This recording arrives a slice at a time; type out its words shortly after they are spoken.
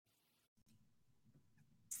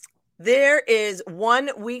There is 1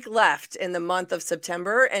 week left in the month of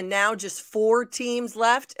September, and now just 4 teams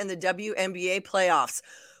left in the WNBA playoffs,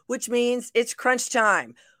 which means it's crunch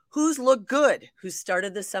time. Who's looked good? Who's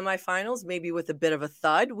started the semifinals, maybe with a bit of a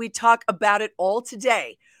thud? We talk about it all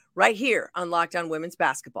today, right here on Locked On Women's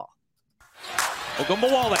Basketball.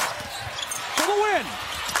 Ogunbowale for the win.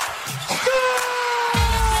 Good!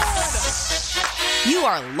 You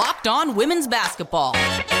are Locked On Women's Basketball,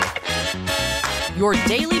 your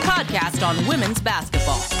daily podcast on women's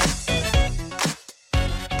basketball.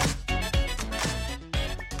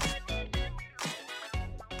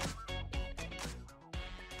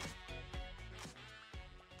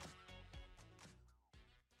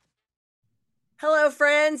 Hello,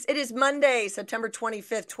 friends. It is Monday, September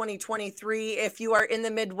 25th, 2023. If you are in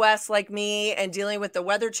the Midwest like me and dealing with the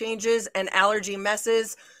weather changes and allergy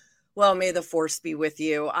messes, well, may the force be with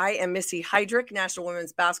you. I am Missy Heydrich, National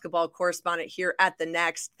Women's Basketball Correspondent here at The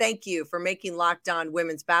Next. Thank you for making Locked On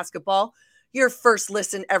Women's Basketball your first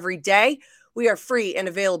listen every day. We are free and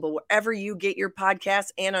available wherever you get your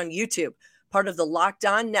podcasts and on YouTube, part of the Locked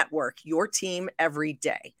On Network, your team every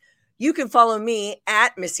day. You can follow me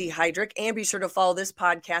at Missy Heydrich and be sure to follow this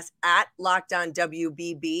podcast at Locked On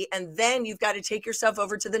WBB. And then you've got to take yourself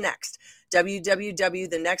over to The Next,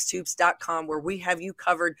 www.thenexthoops.com, where we have you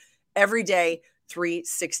covered every day,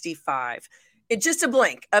 365. In just a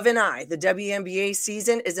blink of an eye, the WNBA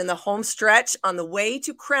season is in the home stretch on the way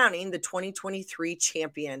to crowning the 2023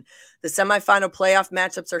 champion. The semifinal playoff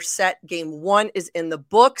matchups are set. Game 1 is in the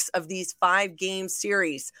books of these 5-game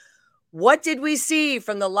series. What did we see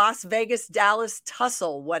from the Las Vegas-Dallas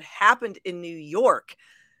tussle? What happened in New York?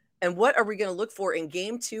 And what are we going to look for in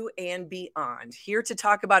Game 2 and beyond? Here to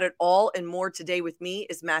talk about it all and more today with me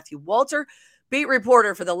is Matthew Walter, beat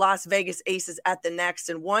reporter for the Las Vegas Aces at The Next,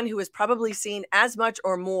 and one who has probably seen as much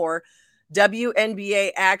or more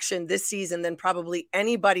WNBA action this season than probably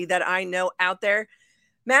anybody that I know out there.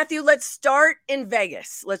 Matthew, let's start in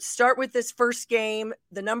Vegas. Let's start with this first game,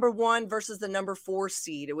 the number 1 versus the number 4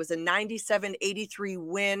 seed. It was a 97-83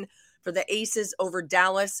 win for the Aces over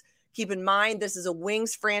Dallas. Keep in mind, this is a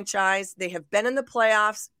Wings franchise. They have been in the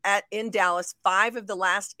playoffs in Dallas 5 of the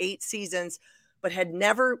last 8 seasons, but had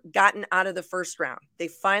never gotten out of the first round. They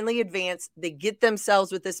finally advance. They get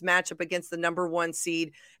themselves with this matchup against the number 1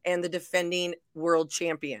 seed and the defending world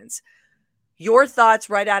champions. Your thoughts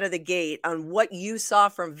right out of the gate on what you saw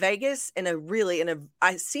from Vegas in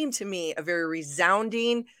it seemed to me a very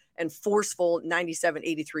resounding and forceful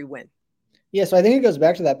 97-83 win. Yeah, so I think it goes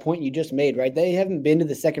back to that point you just made, right? They haven't been to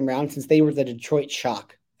the second round since they were the Detroit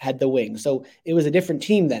Shock, had the Wings. So it was a different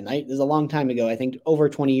team then, right? It was a long time ago, I think over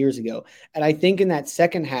 20 years ago. And I think in that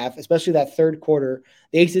second half, especially that third quarter,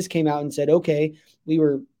 the Aces came out and said, okay, we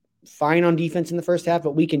were fine on defense in the first half,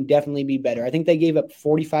 but we can definitely be better. I think they gave up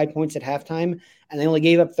 45 points at halftime, and they only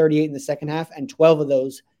gave up 38 in the second half, and 12 of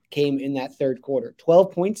those came in that third quarter.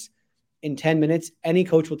 12 points in 10 minutes. Any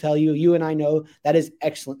coach will tell you, you and I know, that is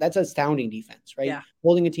excellent. That's astounding defense, right? Yeah.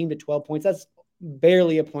 Holding a team to 12 points, that's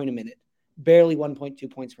barely a point a minute, barely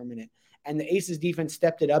 1.2 points per minute. And the Aces defense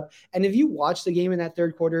stepped it up. And if you watch the game in that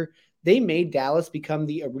third quarter, they made Dallas become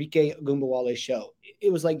the Arike Ogunbowale show.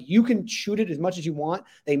 It was like, you can shoot it as much as you want.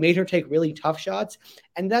 They made her take really tough shots.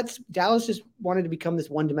 And Dallas just wanted to become this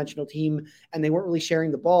one-dimensional team, and they weren't really sharing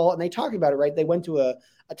the ball. And they talked about it, right? They went to a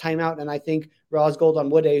timeout, and I think Roz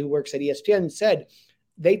Goldon-Woode, who works at ESPN, said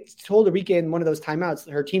they told Arike in one of those timeouts,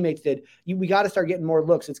 her teammates did, we got to start getting more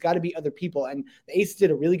looks. It's got to be other people. And the Aces did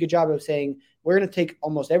a really good job of saying, we're going to take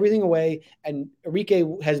almost everything away. And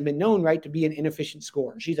Arike has been known, right, to be an inefficient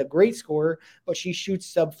scorer. She's a great scorer, but she shoots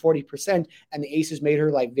sub 40%. And the Aces made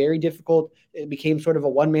her very difficult. It became sort of a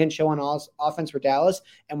one-man show on offense for Dallas.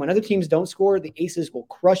 And when other teams don't score, the Aces will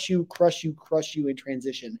crush you in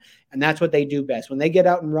transition. And that's what they do best. When they get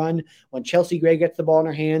out and run, when Chelsea Gray gets the ball in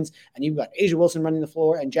her hands, and you've got Asia Wilson running the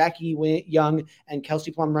floor, and Jackie Young and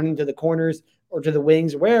Kelsey Plum running to the corners, or to the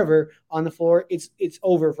wings or wherever on the floor, it's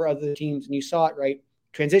over for other teams. And you saw it, right?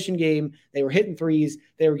 Transition game. They were hitting threes.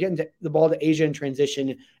 They were getting the ball to Asia in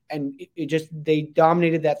transition. And they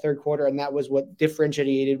dominated that third quarter. And that was what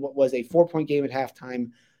differentiated what was a 4-point game at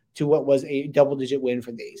halftime to what was a double-digit win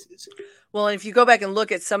for the Aces. Well, and if you go back and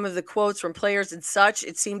look at some of the quotes from players and such,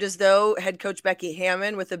 it seemed as though head coach Becky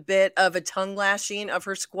Hammon with a bit of a tongue lashing of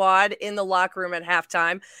her squad in the locker room at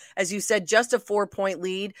halftime. As you said, just a 4-point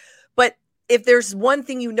lead. But if there's one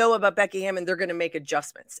thing you know about Becky Hammon, they're going to make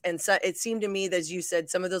adjustments. And so it seemed to me that, as you said,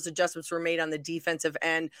 some of those adjustments were made on the defensive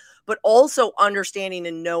end, but also understanding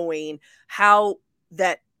and knowing how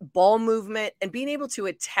that ball movement and being able to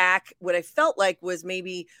attack what I felt like was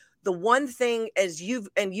maybe The one thing, as you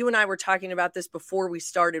and I were talking about this before we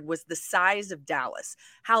started, was the size of Dallas,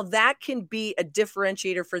 how that can be a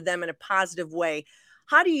differentiator for them in a positive way.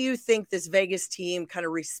 How do you think this Vegas team kind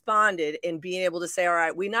of responded in being able to say, all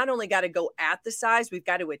right, we not only got to go at the size, we've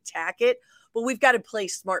got to attack it, but we've got to play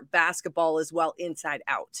smart basketball as well, inside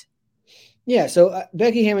out? Yeah, so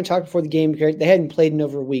Becky Hammond talked before the game. They hadn't played in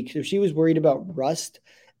over a week, so she was worried about rust,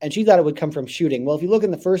 and she thought it would come from shooting. Well, if you look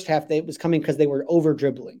in the first half, it was coming because they were over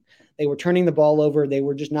dribbling. They were turning the ball over. They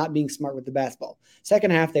were just not being smart with the basketball.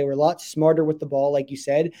 Second half, they were a lot smarter with the ball, like you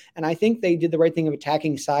said, and I think they did the right thing of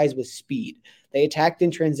attacking size with speed. They attacked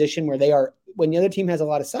in transition where they are. When the other team has a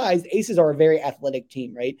lot of size, the Aces are a very athletic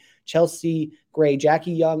team, right? Chelsea Gray,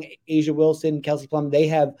 Jackie Young, Asia Wilson, Kelsey Plum, they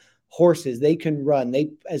have horses. They can run.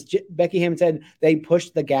 As Becky Hammond said, they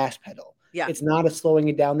push the gas pedal. Yeah. It's not a slowing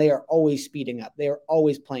it down. They are always speeding up. They are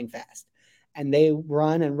always playing fast. And they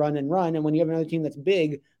run and run and run. And when you have another team that's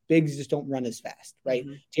big, bigs just don't run as fast, right?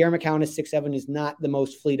 Mm-hmm. Tierra McCown is 6'7", is not the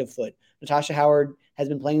most fleet of foot. Natasha Howard has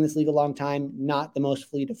been playing in this league a long time, not the most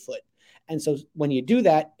fleet of foot. And so when you do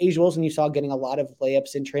that, Asia Wilson, you saw getting a lot of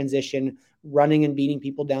layups in transition, running and beating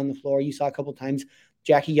people down the floor. You saw a couple times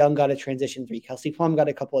Jackie Young got a transition three. Kelsey Plum got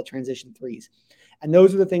a couple of transition threes. And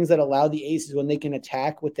those are the things that allow the Aces when they can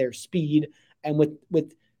attack with their speed and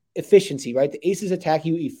with efficiency, right? The Aces attack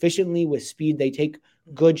you efficiently with speed. They take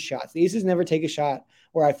good shots. The Aces never take a shot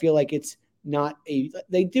where I feel like it's not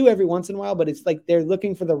they do every once in a while, but it's like they're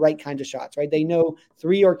looking for the right kinds of shots, right? They know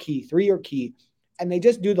three or key. And they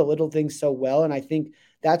just do the little things so well. And I think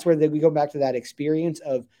that's where we go back to that experience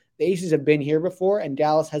of the Aces have been here before, and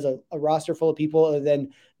Dallas has a roster full of people other than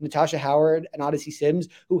Natasha Howard and Odyssey Sims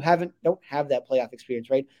who don't have that playoff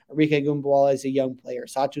experience, right? Arike Gumbawala is a young player.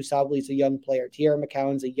 Satu Sabli is a young player. Tierra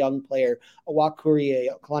McCown's a young player. Awak Kurie,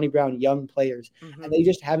 Kalani Brown, young players. Mm-hmm. And they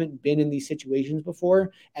just haven't been in these situations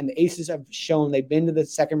before. And the Aces have shown they've been to the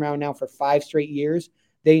second round now for 5 straight years.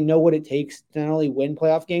 They know what it takes to not only win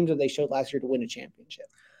playoff games, but they showed last year to win a championship.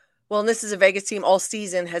 Well, and this is a Vegas team all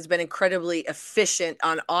season has been incredibly efficient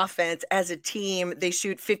on offense as a team. They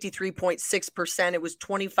shoot 53.6%. It was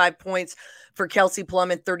 25 points for Kelsey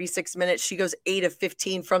Plum in 36 minutes. She goes 8 of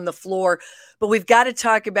 15 from the floor. But we've got to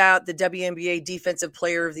talk about the WNBA Defensive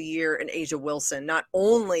Player of the Year in Asia Wilson. Not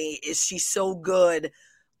only is she so good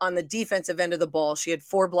on the defensive end of the ball, she had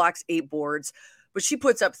 4 blocks, 8 boards, but she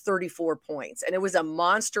puts up 34 points, and it was a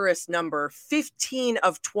monstrous number, 15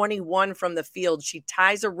 of 21 from the field. She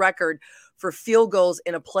ties a record for field goals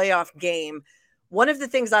in a playoff game. One of the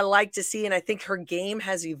things I like to see, and I think her game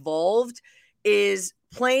has evolved, is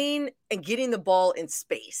playing and getting the ball in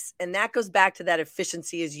space. And that goes back to that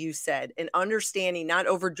efficiency, as you said, and understanding, not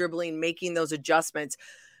over dribbling, making those adjustments.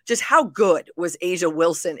 Just how good was Asia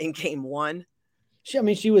Wilson in game 1?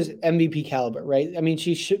 She was MVP caliber, right? I mean,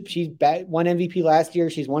 she's won MVP last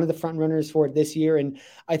year. She's one of the front runners for it this year. And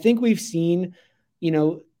I think we've seen,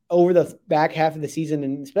 over the back half of the season,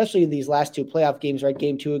 and especially these last 2 playoff games, right?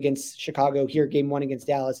 Game 2 against Chicago, here, game 1 against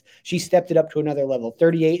Dallas. She stepped it up to another level.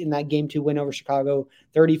 38 in that game 2 win over Chicago,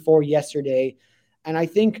 34 yesterday. And I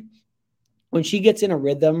think when she gets in a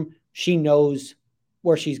rhythm, she knows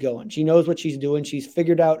where she's going. She knows what she's doing. She's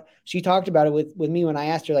figured out, she talked about it with me when I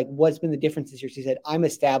asked her, like, what's been the difference this year? She said, I'm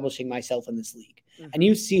establishing myself in this league. Mm-hmm. And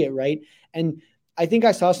you see it, right? And I think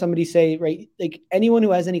I saw somebody say, right, like anyone who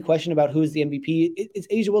has any question about who's the MVP, it's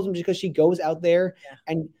Asia Wilson because she goes out there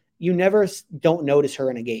and you never don't notice her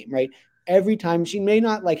in a game, right? Every time she may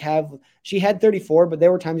not she had 34, but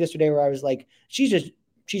there were times yesterday where I was like, she's just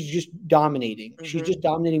dominating. Mm-hmm. She's just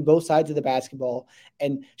dominating both sides of the basketball.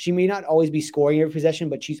 And she may not always be scoring every possession,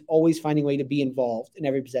 but she's always finding a way to be involved in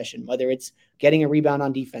every possession, whether it's getting a rebound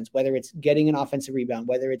on defense, whether it's getting an offensive rebound,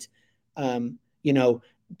 whether it's,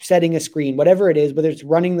 setting a screen, whatever it is, whether it's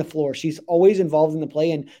running the floor. She's always involved in the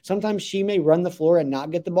play. And sometimes she may run the floor and not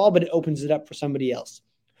get the ball, but it opens it up for somebody else.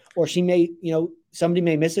 Or she may, somebody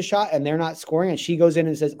may miss a shot and they're not scoring. And she goes in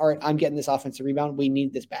and says, all right, I'm getting this offensive rebound. We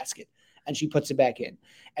need this basket. And she puts it back in.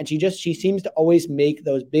 And she seems to always make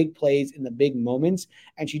those big plays in the big moments.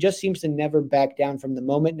 And she just seems to never back down from the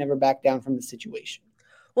moment, never back down from the situation.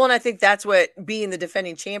 Well, and I think that's what, being the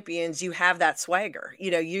defending champions, you have that swagger.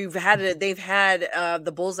 They've had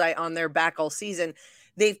the bullseye on their back all season.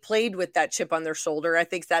 They've played with that chip on their shoulder. I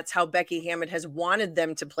think that's how Becky Hammond has wanted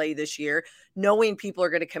them to play this year, knowing people are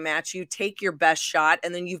going to come at you, take your best shot,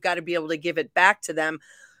 and then you've got to be able to give it back to them.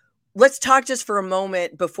 Let's talk just for a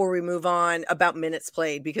moment before we move on about minutes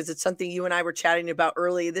played, because it's something you and I were chatting about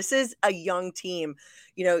early. This is a young team.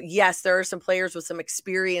 Yes, there are some players with some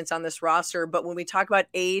experience on this roster, but when we talk about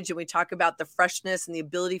age and we talk about the freshness and the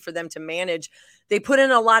ability for them to manage, they put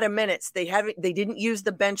in a lot of minutes. They didn't use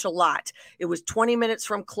the bench a lot. It was 20 minutes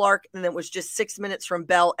from Clark, and then it was just 6 minutes from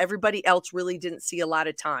Bell. Everybody else really didn't see a lot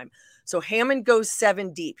of time. So Hammond goes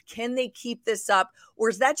 7 deep. Can they keep this up, or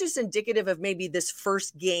is that just indicative of maybe this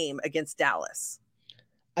first game against Dallas?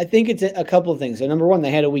 I think it's a couple of things. So number one,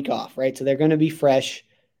 they had a week off, right? So they're going to be fresh.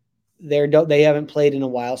 They haven't played in a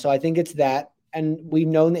while. So I think it's that. And we've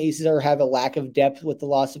known the Aces have a lack of depth with the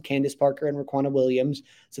loss of Candace Parker and Raquana Williams.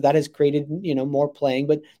 So that has created, more playing.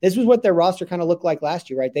 But this was what their roster kind of looked like last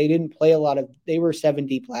year, right? They didn't play they were 7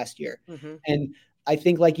 deep last year. Mm-hmm. And I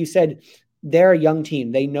think, like you said, they're a young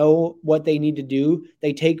team. They know what they need to do.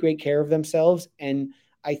 They take great care of themselves. And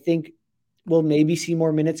I think we'll maybe see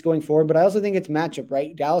more minutes going forward. But I also think it's matchup,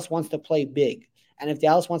 right? Dallas wants to play big. And if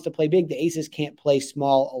Dallas wants to play big, the Aces can't play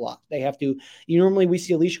small a lot. They have to. Normally we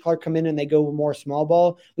see Alicia Clark come in and they go more small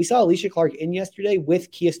ball. We saw Alicia Clark in yesterday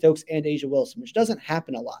with Kia Stokes and Asia Wilson, which doesn't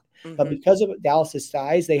happen a lot. Mm-hmm. But because of Dallas's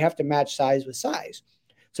size, they have to match size with size.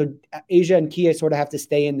 So Asia and Kia sort of have to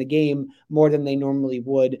stay in the game more than they normally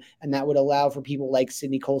would. And that would allow for people like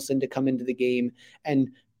Sydney Colson to come into the game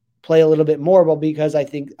and play a little bit more. Well, because I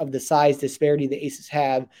think of the size disparity the Aces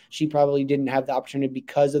have, she probably didn't have the opportunity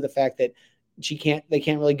because of the fact that they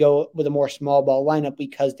can't really go with a more small ball lineup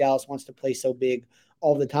because Dallas wants to play so big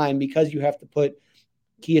all the time. Because you have to put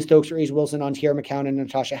Kia Stokes or Asia Wilson on Tierra McCown and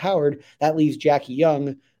Natasha Howard, that leaves Jackie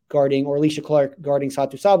Young guarding, or Alicia Clark guarding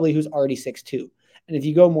Satu Sabli, who's already 6'2". And if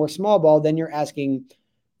you go more small ball, then you're asking,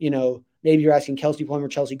 maybe you're asking Kelsey Plum or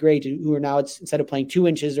Chelsea Gray who are now, instead of playing 2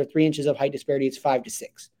 inches or 3 inches of height disparity, it's 5 to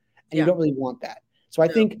 6. And you don't really want that. So I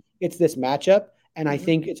think it's this matchup. And I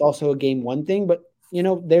think it's also a game one thing, but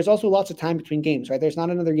there's also lots of time between games, right? There's not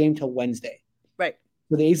another game till Wednesday. Right.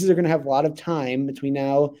 So the Aces are going to have a lot of time between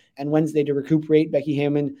now and Wednesday to recuperate. Becky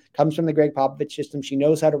Hammond comes from the Greg Popovich system. She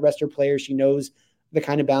knows how to rest her players. She knows the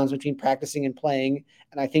kind of balance between practicing and playing.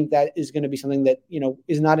 And I think that is going to be something that,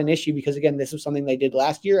 is not an issue because, again, this was something they did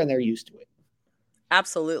last year and they're used to it.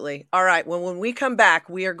 Absolutely. All right. Well, when we come back,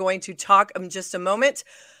 we are going to talk in just a moment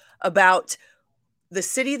about the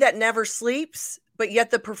city that never sleeps, but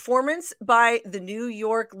yet the performance by the New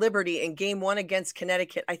York Liberty in game 1 against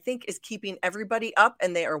Connecticut, I think, is keeping everybody up,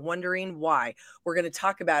 and they are wondering why. We're going to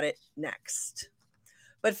talk about it next.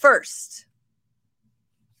 But first,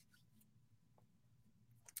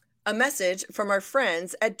 a message from our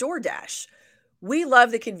friends at DoorDash. We love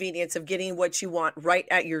the convenience of getting what you want right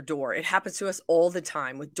at your door. It happens to us all the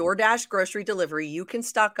time. With DoorDash grocery delivery, you can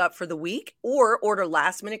stock up for the week or order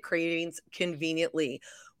last-minute cravings conveniently.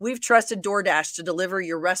 We've trusted DoorDash to deliver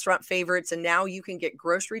your restaurant favorites, and now you can get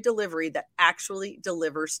grocery delivery that actually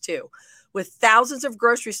delivers too. With thousands of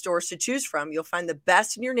grocery stores to choose from, you'll find the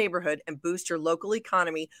best in your neighborhood and boost your local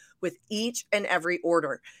economy with each and every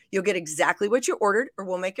order. You'll get exactly what you ordered, or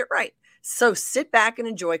we'll make it right. So sit back and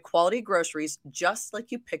enjoy quality groceries just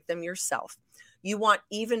like you picked them yourself. You want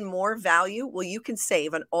even more value? Well, you can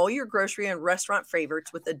save on all your grocery and restaurant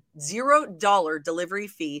favorites with a $0 delivery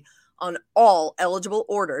fee on all eligible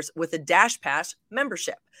orders with a Dash Pass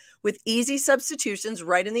membership. With easy substitutions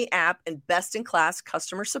right in the app and best-in-class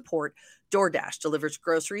customer support, DoorDash delivers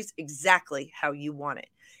groceries exactly how you want it.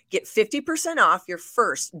 Get 50% off your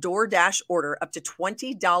first DoorDash order up to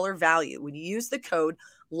 $20 value when you use the code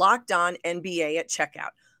LOCKEDONNBA at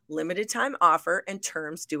checkout. Limited time offer and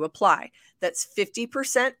terms do apply. That's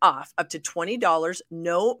 50% off up to $20,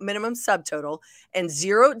 no minimum subtotal, and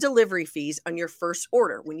 0 delivery fees on your first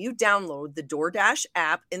order when you download the DoorDash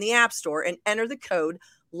app in the App Store and enter the code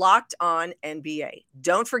LOCKEDONNBA.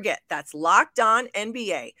 Don't forget, that's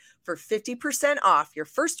LOCKEDONNBA for 50% off your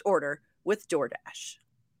first order with DoorDash.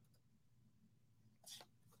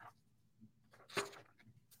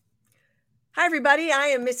 Hi, everybody. I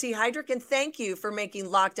am Missy Heydrich, and thank you for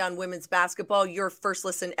making Locked On Women's Basketball your first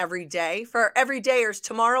listen every day. For our everydayers,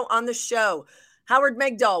 tomorrow on the show, Howard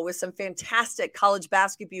Megdal with some fantastic college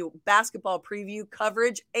basketball preview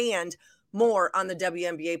coverage and more on the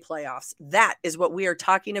WNBA playoffs. That is what we are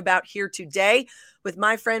talking about here today with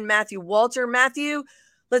my friend Matthew Walter. Matthew,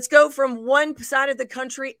 let's go from one side of the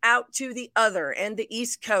country out to the other and the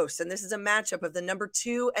East Coast. And this is a matchup of the number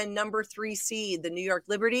 2 and number 3 seed, the New York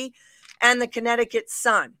Liberty and the Connecticut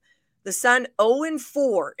Sun. The Sun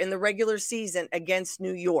 0-4 in the regular season against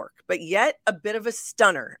New York, but yet a bit of a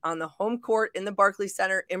stunner on the home court in the Barclays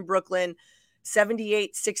Center in Brooklyn.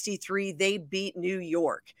 78-63, they beat New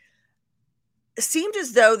York. It seemed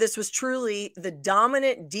as though this was truly the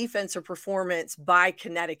dominant defensive performance by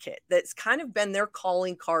Connecticut. That's kind of been their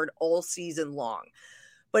calling card all season long.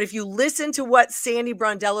 But if you listen to what Sandy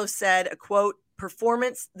Brondello said, a quote,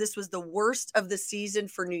 performance, this was the worst of the season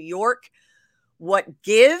for New York. What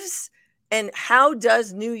gives? And how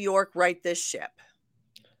does New York right this ship?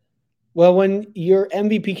 Well, when your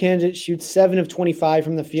MVP candidate shoots 7 of 25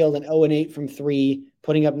 from the field and 0 and 8 from 3,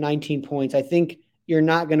 putting up 19 points, I think you're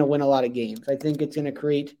not going to win a lot of games. I think it's going to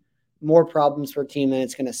create more problems for a team than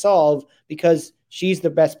it's going to solve because she's the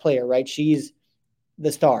best player, right? She's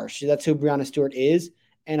the star. That's who Breanna Stewart is.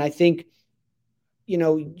 And I think,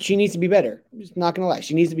 she needs to be better. I'm just not going to lie.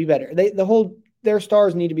 She needs to be better. Their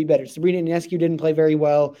stars need to be better. Sabrina Ionescu didn't play very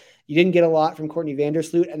well. You didn't get a lot from Courtney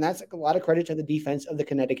Vandersloot, and that's a lot of credit to the defense of the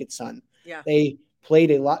Connecticut Sun. Yeah. They played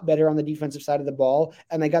a lot better on the defensive side of the ball,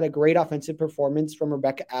 and they got a great offensive performance from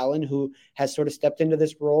Rebecca Allen, who has sort of stepped into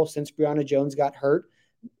this role since Brianna Jones got hurt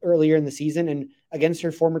earlier in the season and against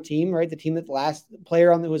her former team, right? The team that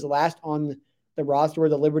was last on the roster where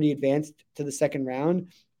the Liberty advanced to the second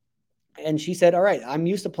round. And she said, all right, I'm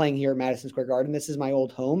used to playing here at Madison Square Garden. This is my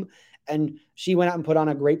old home. And she went out and put on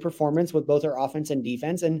a great performance with both her offense and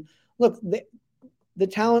defense. And look, the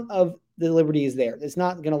talent of the Liberty is there. It's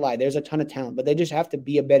not going to lie. There's a ton of talent, but they just have to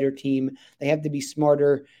be a better team. They have to be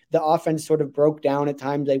smarter. The offense sort of broke down at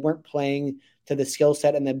times. They weren't playing to the skill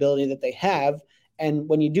set and the ability that they have. And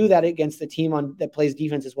when you do that against the team that plays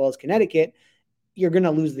defense as well as Connecticut, you're going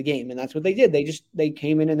to lose the game. And that's what they did. They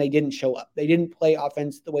came in and they didn't show up. They didn't play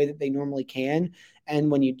offense the way that they normally can.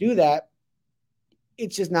 And when you do that,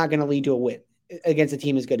 it's just not going to lead to a win against a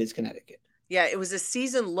team as good as Connecticut. Yeah, it was a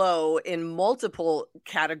season low in multiple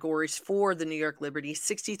categories for the New York Liberty.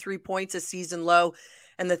 63 points a season low,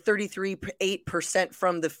 and the 33.8%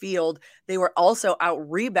 from the field. They were also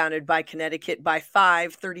out-rebounded by Connecticut by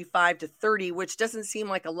 5, 35-30, which doesn't seem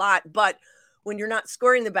like a lot, but when you're not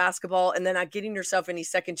scoring the basketball and then not getting yourself any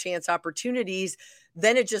second chance opportunities,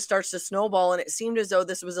 then it just starts to snowball. And it seemed as though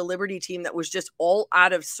this was a Liberty team that was just all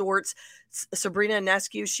out of sorts. Sabrina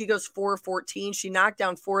Ionescu, she goes 4 of 14. She knocked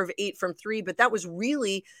down 4 of 8 from 3, but that was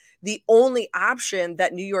really the only option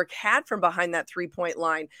that New York had from behind that 3-point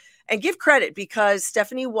line. And give credit because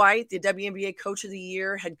Stephanie White, the WNBA Coach of the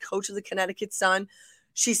Year, head coach of the Connecticut Sun,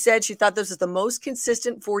 she said she thought this was the most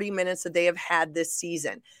consistent 40 minutes that they have had this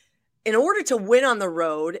season. In order to win on the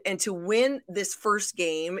road and to win this first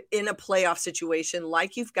game in a playoff situation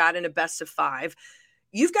like you've got in a best of 5,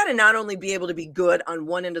 you've got to not only be able to be good on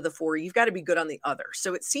one end of the floor, you've got to be good on the other.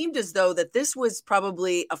 So it seemed as though that this was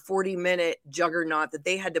probably a 40-minute juggernaut that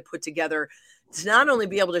they had to put together to not only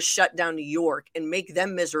be able to shut down New York and make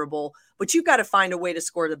them miserable, but you've got to find a way to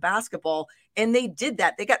score the basketball. And they did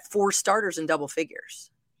that. They got 4 starters in double figures.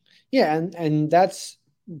 Yeah, and that's,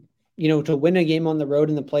 to win a game on the road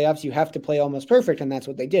in the playoffs, you have to play almost perfect, and that's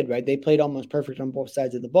what they did, right? They played almost perfect on both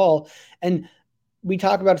sides of the ball. And we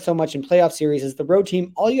talk about it so much in playoff series is the road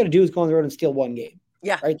team, all you got to do is go on the road and steal one game.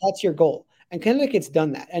 Yeah. Right? That's your goal. And Connecticut's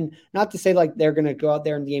done that. And not to say like they're going to go out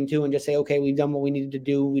there in game 2 and just say, okay, we've done what we needed to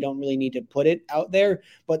do. We don't really need to put it out there.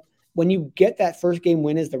 But when you get that first game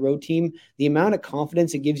win as the road team, the amount of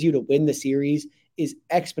confidence it gives you to win the series is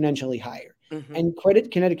exponentially higher. Mm-hmm. And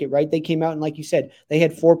credit Connecticut, right? They came out and like you said, they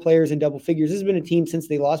had 4 players in double figures. This has been a team since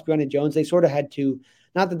they lost Brianna Jones. They sort of had to,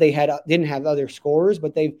 not that they didn't have other scorers,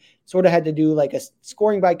 but they've sort of had to do like a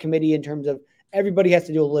scoring by committee in terms of everybody has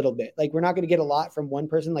to do a little bit. Like we're not going to get a lot from one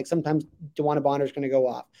person. Like sometimes DeWanna Bonner is going to go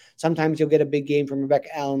off. Sometimes you'll get a big game from Rebecca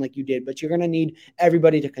Allen like you did, but you're going to need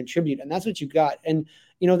everybody to contribute. And that's what you got. And,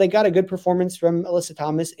 they got a good performance from Alyssa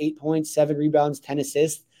Thomas, 8 points, 7 rebounds, 10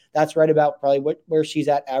 assists. That's right about probably where she's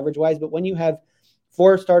at average-wise. But when you have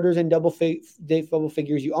 4 starters in double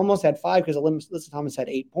figures, you almost had 5 because Alyssa Thomas had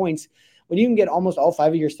 8 points. When you can get almost all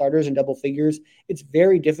 5 of your starters in double figures, it's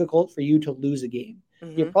very difficult for you to lose a game.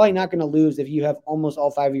 Mm-hmm. You're probably not going to lose if you have almost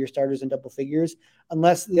all 5 of your starters in double figures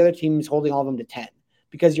unless the other team is holding all of them to 10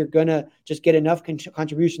 because you're going to just get enough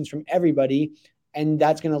contributions from everybody. And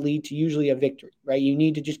that's going to lead to usually a victory, right? You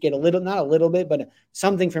need to just get not a little bit, but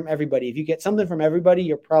something from everybody. If you get something from everybody,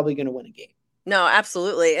 you're probably going to win a game. No,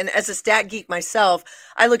 absolutely. And as a stat geek myself,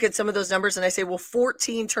 I look at some of those numbers and I say, well,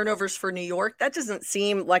 14 turnovers for New York, that doesn't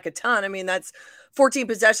seem like a ton. I mean, that's 14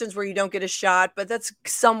 possessions where you don't get a shot, but that's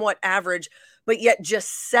somewhat average. But yet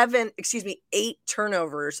just 8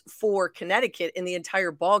 turnovers for Connecticut in the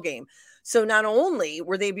entire ball game. So not only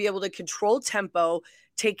were they be able to control tempo,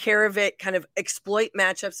 take care of it, kind of exploit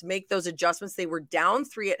matchups, make those adjustments. They were down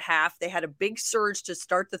 3 at half. They had a big surge to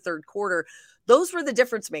start the third quarter. Those were the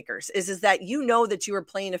difference makers is that you were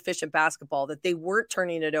playing efficient basketball, that they weren't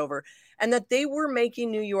turning it over, and that they were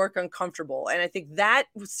making New York uncomfortable. And I think that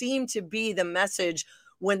seemed to be the message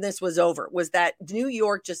when this was over, was that New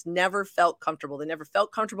York just never felt comfortable. They never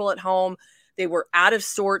felt comfortable at home. They were out of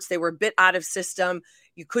sorts. They were a bit out of system.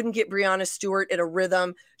 You couldn't get Breanna Stewart in a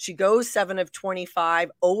rhythm. She goes 7 of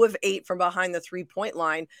 25, 0 of 8 from behind the 3-point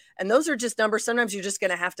line. And those are just numbers. Sometimes you're just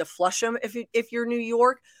going to have to flush them if you're New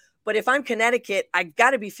York. But if I'm Connecticut, I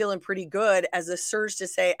got to be feeling pretty good as a surge to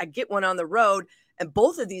say I get one on the road. And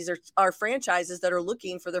both of these are franchises that are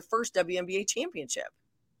looking for their first WNBA championship.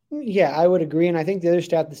 Yeah, I would agree. And I think the other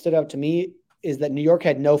stat that stood out to me is that New York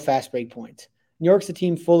had no fast break points. New York's a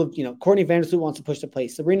team full of, Courtney Vandersloot wants to push the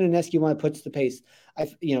pace. Sabrina Ionescu wants to push the pace.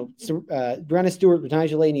 Breanna Stewart, Betania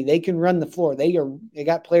Delaney, they can run the floor. They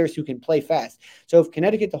got players who can play fast. So if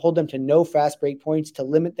Connecticut to hold them to no fast break points, to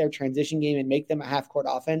limit their transition game and make them a half-court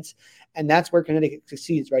offense, and that's where Connecticut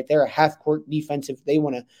succeeds, right? They're a half-court defensive. They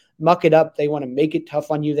want to muck it up. They want to make it tough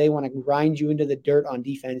on you. They want to grind you into the dirt on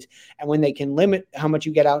defense. And when they can limit how much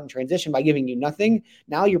you get out in transition by giving you nothing,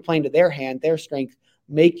 now you're playing to their hand, their strength,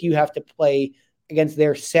 make you have to play against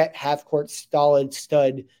their set half-court solid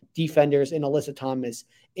stud defenders in Alyssa Thomas,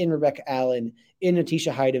 in Rebecca Allen, in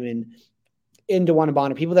Natisha Heidemann, in DeWanna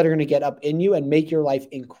Bonner, people that are going to get up in you and make your life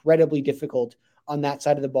incredibly difficult on that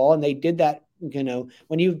side of the ball. And they did that,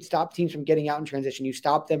 when you stop teams from getting out in transition, you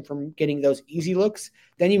stop them from getting those easy looks,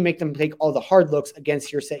 then you make them take all the hard looks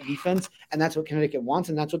against your set defense. And that's what Connecticut wants.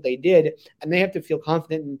 And that's what they did. And they have to feel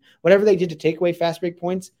confident in whatever they did to take away fast break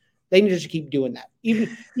points. They need to keep doing that.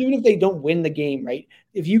 Even if they don't win the game, right?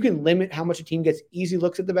 If you can limit how much a team gets easy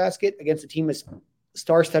looks at the basket against a team as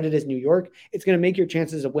star-studded as New York, it's going to make your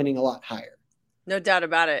chances of winning a lot higher. No doubt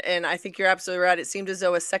about it. And I think you're absolutely right. It seemed as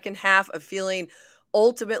though a second half of feeling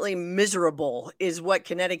ultimately miserable is what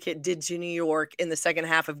Connecticut did to New York in the second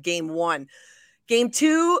half of game 1. Game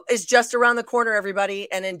 2 is just around the corner, everybody.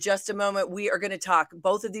 And in just a moment, we are going to talk.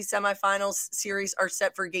 Both of these semifinals series are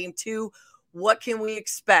set for game 2. What can we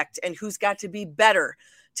expect, and who's got to be better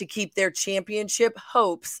to keep their championship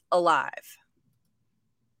hopes alive?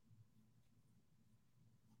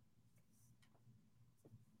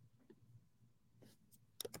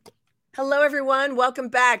 Hello, everyone. Welcome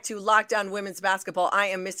back to Locked On Women's Basketball. I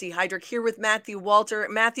am Missy Heydrich here with Matthew Walter.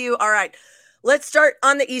 Matthew, all right, let's start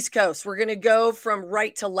on the East Coast. We're going to go from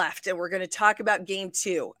right to left, and we're going to talk about Game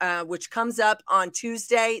 2, which comes up on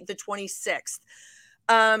Tuesday, the 26th.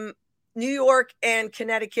 New York and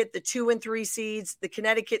Connecticut, the 2 and 3 seeds. The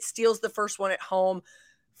Connecticut steals the first one at home.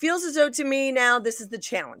 Feels as though to me now this is the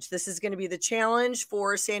challenge. This is going to be the challenge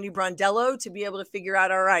for Sandy Brondello to be able to figure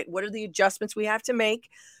out, all right, what are the adjustments we have to make?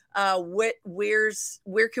 Where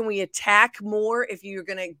can we attack more if you're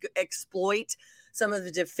going to exploit some of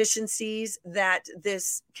the deficiencies that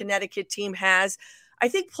this Connecticut team has? I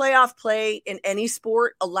think playoff play in any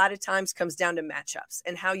sport a lot of times comes down to matchups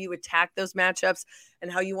and how you attack those matchups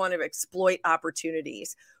and how you want to exploit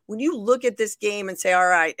opportunities. When you look at this game and say, all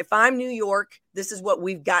right, if I'm New York, this is what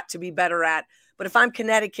we've got to be better at. But if I'm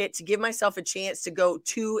Connecticut, to give myself a chance to go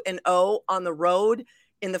 2-0 on the road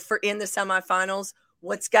in the semifinals,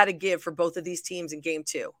 what's got to give for both of these teams in game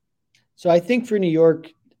 2? So I think for New York,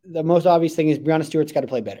 the most obvious thing is Breanna Stewart's got to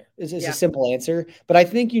play better. It's a simple answer, but I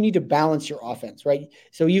think you need to balance your offense, right?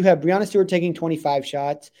 So you have Breanna Stewart taking 25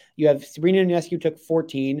 shots. You have Sabrina Ionescu took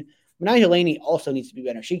 14. Betania Delaney also needs to be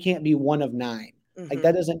better. She can't be 1 of 9. Mm-hmm. Like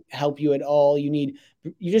that doesn't help you at all. You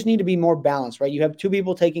just need to be more balanced, right? You have 2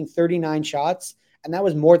 people taking 39 shots, and that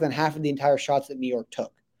was more than half of the entire shots that New York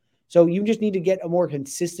took. So you just need to get a more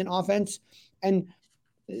consistent offense. And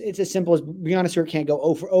it's as simple as Breanna Stewart can't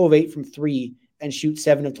go 0 of 8 from 3 and shoot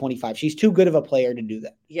 7 of 25. She's too good of a player to do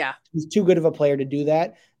that. Yeah. She's too good of a player to do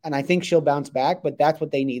that. And I think she'll bounce back, but that's what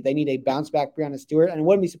they need. They need a bounce back Breanna Stewart. And I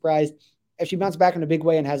wouldn't be surprised if she bounced back in a big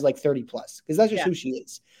way and has like 30 plus, because that's just who she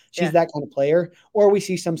is. She's that kind of player. Or we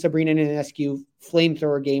see some Sabrina Ionescu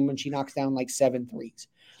flamethrower game when she knocks down like 7 threes.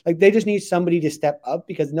 Like they just need somebody to step up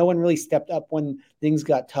because no one really stepped up when things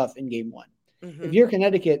got tough in game 1. Mm-hmm. If you're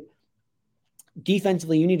Connecticut,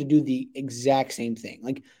 defensively, you need to do the exact same thing.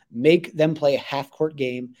 Like make them play a half-court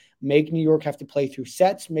game, make New York have to play through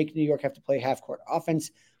sets, make New York have to play half-court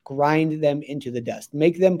offense, grind them into the dust,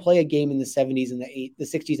 make them play a game in the 70s and the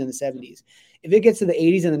 60s and the 70s. If it gets to the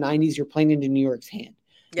 80s and the 90s, you're playing into New York's hand.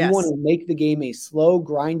 Yes. You want to make the game a slow,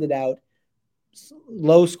 grinded out,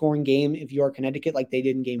 low-scoring game if you're Connecticut like they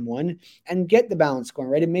did in game 1 and get the balance scoring,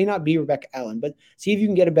 right? It may not be Rebecca Allen, but see if you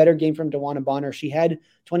can get a better game from DeWanna Bonner. She had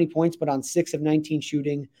 20 points, but on 6 of 19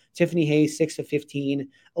 shooting. Tiffany Hayes, 6 of 15.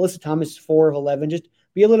 Alyssa Thomas, 4 of 11. Just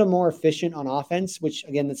be a little more efficient on offense, which,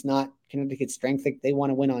 again, that's not Connecticut's strength. They want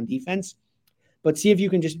to win on defense. But see if you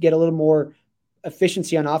can just get a little more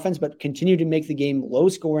efficiency on offense, but continue to make the game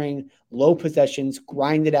low-scoring, low possessions,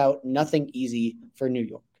 grind it out, nothing easy for New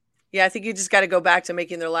York. Yeah, I think you just got to go back to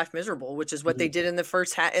making their life miserable, which is what they did in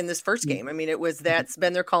the in this first game. I mean, that's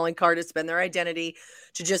been their calling card. It's been their identity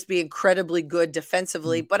to just be incredibly good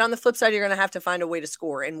defensively. But on the flip side, you're going to have to find a way to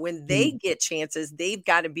score. And when they get chances, they've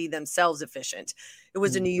got to be themselves efficient. It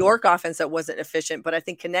was a New York offense that wasn't efficient, but I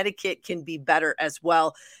think Connecticut can be better as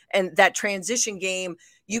well. And that transition game,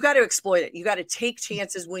 you got to exploit it. You got to take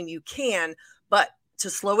chances when you can, but to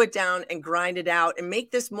slow it down and grind it out and make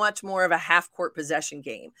this much more of a half-court possession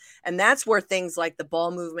game. And that's where things like the ball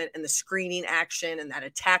movement and the screening action and that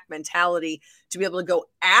attack mentality to be able to go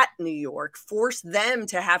at New York, force them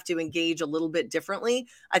to have to engage a little bit differently,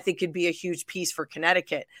 I think could be a huge piece for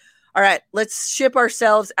Connecticut. All right, let's ship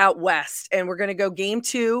ourselves out west, and we're going to go game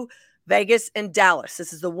 2, Vegas and Dallas.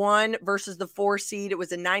 This is the 1 versus the 4 seed. It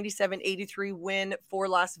was a 97-83 win for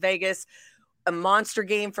Las Vegas. A monster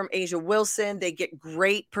game from Asia Wilson. They get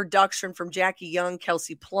great production from Jackie Young,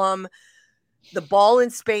 Kelsey Plum. The ball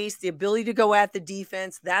in space, the ability to go at the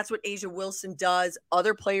defense, that's what Asia Wilson does.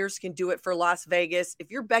 Other players can do it for Las Vegas.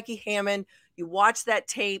 If you're Becky Hammon, you watch that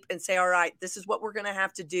tape and say, all right, this is what we're going to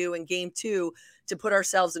have to do in game 2 to put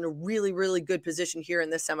ourselves in a really, really good position here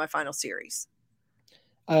in this semifinal series.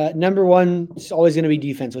 Number one, it's always going to be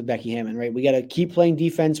defense with Becky Hammon, right? We got to keep playing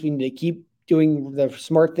defense. We need to keep doing the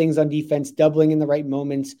smart things on defense, doubling in the right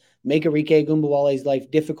moments, make Arike Ogunbowale's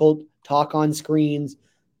life difficult, talk on screens,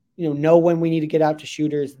 know when we need to get out to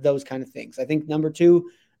shooters, those kind of things. I think number 2,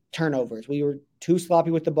 turnovers. We were too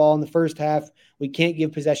sloppy with the ball in the first half. We can't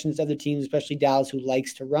give possessions to other teams, especially Dallas, who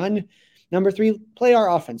likes to run. Number 3, play our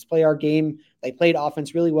offense, play our game. They played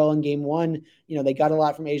offense really well in game 1. They got a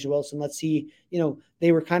lot from Asia Wilson. Let's see,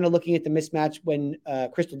 they were kind of looking at the mismatch when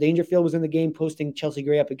Crystal Dangerfield was in the game, posting Chelsea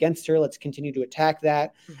Gray up against her. Let's continue to attack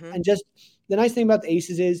that. And just the nice thing about the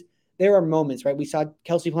Aces is there are moments, right? We saw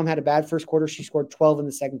Kelsey Plum had a bad first quarter. She scored 12 in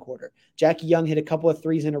the second quarter. Jackie Young hit a couple of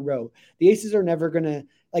threes in a row. The Aces are never going to,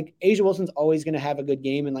 Asia Wilson's always going to have a good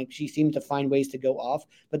game, and she seems to find ways to go off.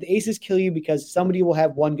 But the Aces kill you because somebody will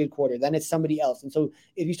have one good quarter. Then it's somebody else. And so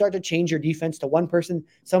if you start to change your defense to one person,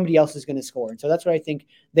 somebody else is going to score. And so that's what I think.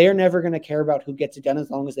 They're never going to care about who gets it done as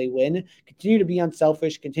long as they win. Continue to be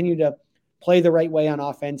unselfish. Continue to play the right way on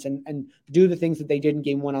offense and do the things that they did in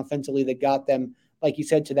game 1 offensively that got them, like you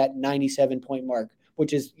said, to that 97-point mark,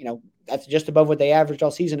 which is, that's just above what they averaged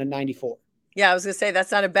all season at 94. Yeah, I was going to say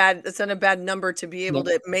that's not a bad number to be able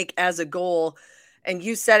to make as a goal. And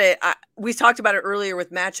you said it. We talked about it earlier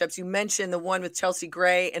with matchups. You mentioned the one with Chelsea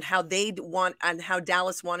Gray and how how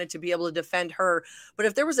Dallas wanted to be able to defend her. But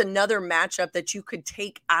if there was another matchup that you could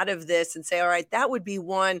take out of this and say, all right, that would be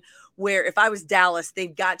one where if I was Dallas,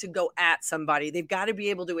 they've got to go at somebody. They've got to be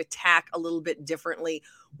able to attack a little bit differently.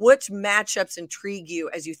 Which matchups intrigue you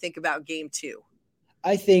as you think about game 2?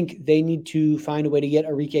 I think they need to find a way to get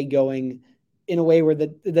Arike going in a way where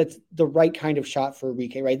that's the right kind of shot for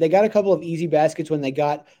Arike, right? They got a couple of easy baskets when they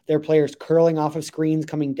got their players curling off of screens,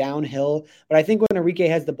 coming downhill. But I think when Arike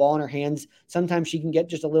has the ball in her hands, sometimes she can get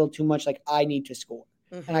just a little too much I need to score.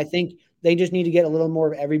 And I think they just need to get a little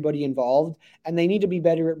more of everybody involved, and they need to be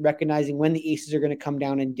better at recognizing when the Aces are going to come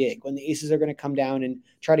down and dig, when the Aces are going to come down and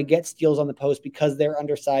try to get steals on the post because they're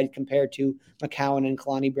undersized compared to McCowan and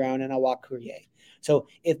Kalani Brown and Awak Courier. So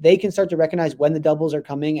if they can start to recognize when the doubles are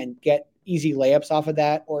coming and get easy layups off of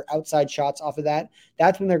that or outside shots off of that,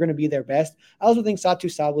 that's when they're going to be their best. I also think Satu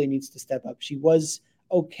Sabally needs to step up. She was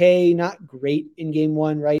okay, not great in game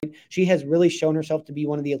 1, right? She has really shown herself to be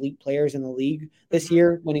one of the elite players in the league this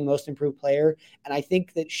year, winning most improved player. And I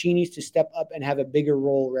think that she needs to step up and have a bigger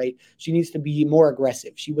role, right? She needs to be more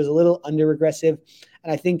aggressive. She was a little under aggressive.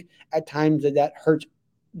 And I think at times that hurts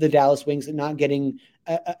the Dallas Wings and not getting,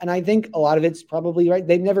 and I think a lot of it's probably right.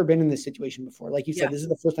 They've never been in this situation before. Like you said, This is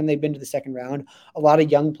the first time they've been to the second round, a lot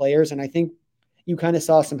of young players. And I think you kind of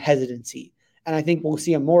saw some hesitancy. And I think we'll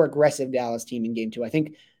see a more aggressive Dallas team in game 2. I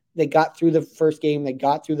think they got through the first game, they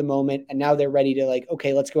got through the moment, and now they're ready to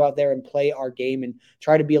okay, let's go out there and play our game and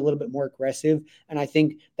try to be a little bit more aggressive. And I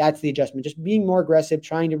think that's the adjustment, just being more aggressive,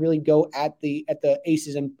 trying to really go at the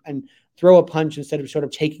Aces and throw a punch instead of sort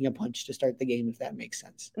of taking a punch to start the game, if that makes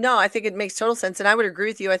sense. No, I think it makes total sense. And I would agree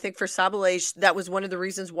with you. I think for Sabally, that was one of the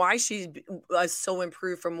reasons why she was so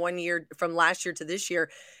improved from last year to this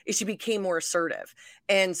year, is she became more assertive.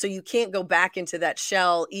 And so you can't go back into that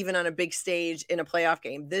shell, even on a big stage in a playoff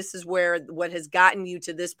game. This is where what has gotten you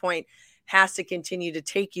to this point has to continue to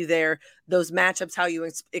take you there. Those matchups, how you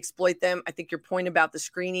exploit them. I think your point about the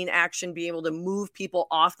screening action, being able to move people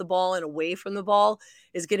off the ball and away from the ball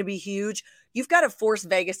is going to be huge. You've got to force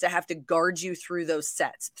Vegas to have to guard you through those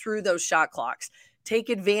sets, through those shot clocks. Take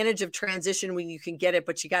advantage of transition when you can get it,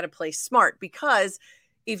 but you got to play smart, because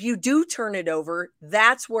if you do turn it over,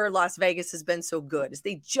 that's where Las Vegas has been so good, is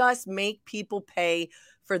they just make people pay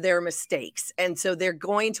for their mistakes. And so they're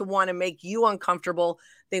going to want to make you uncomfortable.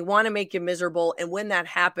 They want to make you miserable. And when that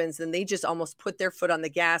happens, then they just almost put their foot on the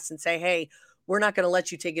gas and say, hey, we're not going to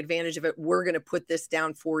let you take advantage of it. We're going to put this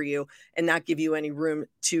down for you and not give you any room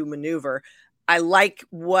to maneuver. I like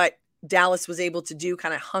what Dallas was able to do,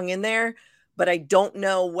 kind of hung in there, but I don't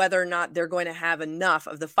know whether or not they're going to have enough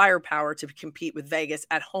of the firepower to compete with Vegas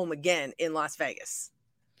at home again in Las Vegas.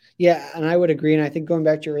 Yeah, and I would agree. And I think going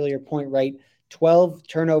back to your earlier point, right, 12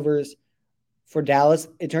 turnovers for Dallas,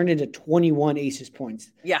 it turned into 21 Aces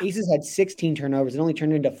points. Yeah. Aces had 16 turnovers. It only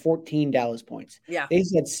turned into 14 Dallas points. Yeah. The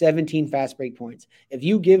Aces had 17 fast break points. If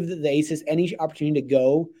you give the Aces any opportunity to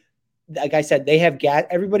go, like I said, they have gas.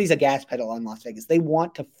 Everybody's a gas pedal on Las Vegas. They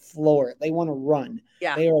want to floor it. They want to run.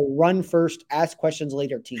 Yeah. They are a run first, ask questions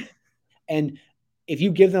later team. And if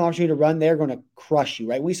you give them an opportunity to run, they're going to crush you,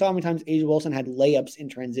 right? We saw how many times A'ja Wilson had layups in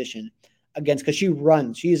transition against, because she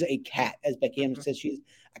runs. She is a cat, as Becky Hammond says. She's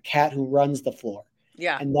a cat who runs the floor.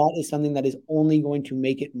 Yeah. And that is something that is only going to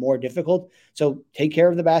make it more difficult. So take care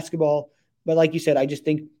of the basketball. But like you said, I just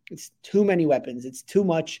think it's too many weapons. It's too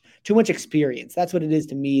much experience. That's what it is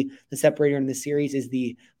to me. The separator in this series is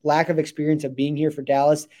the lack of experience of being here for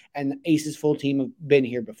Dallas, and the Aces full team have been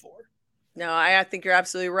here before. No, I think you're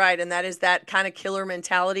absolutely right. And that is that kind of killer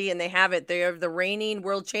mentality. And they have it. They are the reigning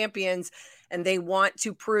world champions, and they want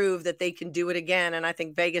to prove that they can do it again. And I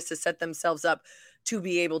think Vegas has set themselves up to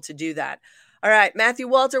be able to do that. All right, Matthew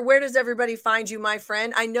Walter, where does everybody find you, my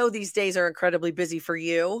friend? I know these days are incredibly busy for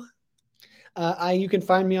you. You can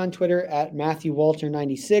find me on Twitter at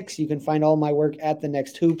MatthewWalter96. You can find all my work at The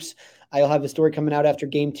Next Hoops. I'll have a story coming out after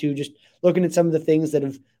Game 2, just looking at some of the things that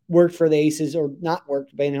have worked for the Aces or not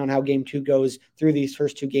worked, depending on how Game 2 goes through these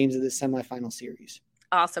first two games of the semifinal series.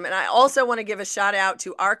 Awesome. And I also want to give a shout out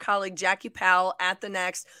to our colleague, Jackie Powell at The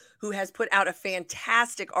Next, who has put out a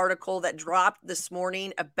fantastic article that dropped this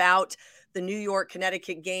morning about the New York,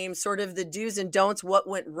 Connecticut game, sort of the do's and don'ts, what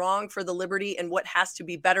went wrong for the Liberty and what has to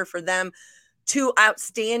be better for them. Two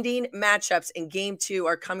outstanding matchups in Game 2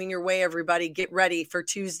 are coming your way, everybody. Get ready for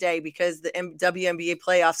Tuesday because the WNBA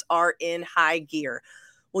playoffs are in high gear.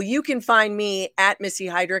 Well, you can find me at Missy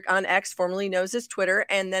Heydrich on X, formerly known as Twitter,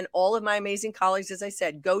 and then all of my amazing colleagues, as I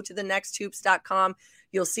said, go to thenexthoops.com.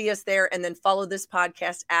 You'll see us there, and then follow this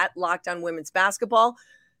podcast at Locked On Women's Basketball.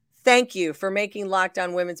 Thank you for making Locked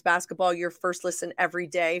On Women's Basketball your first listen every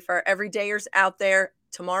day. For our everydayers out there,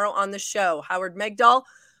 tomorrow on the show, Howard Megdal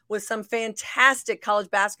with some fantastic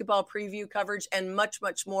college basketball preview coverage and much,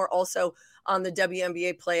 much more also on the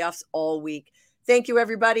WNBA playoffs all week. Thank you,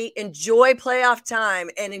 everybody. Enjoy playoff time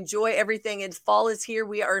and enjoy everything. And fall is here.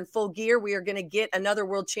 We are in full gear. We are going to get another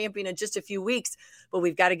world champion in just a few weeks, but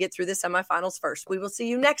we've got to get through the semifinals first. We will see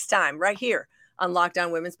you next time right here on Locked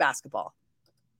On Women's Basketball.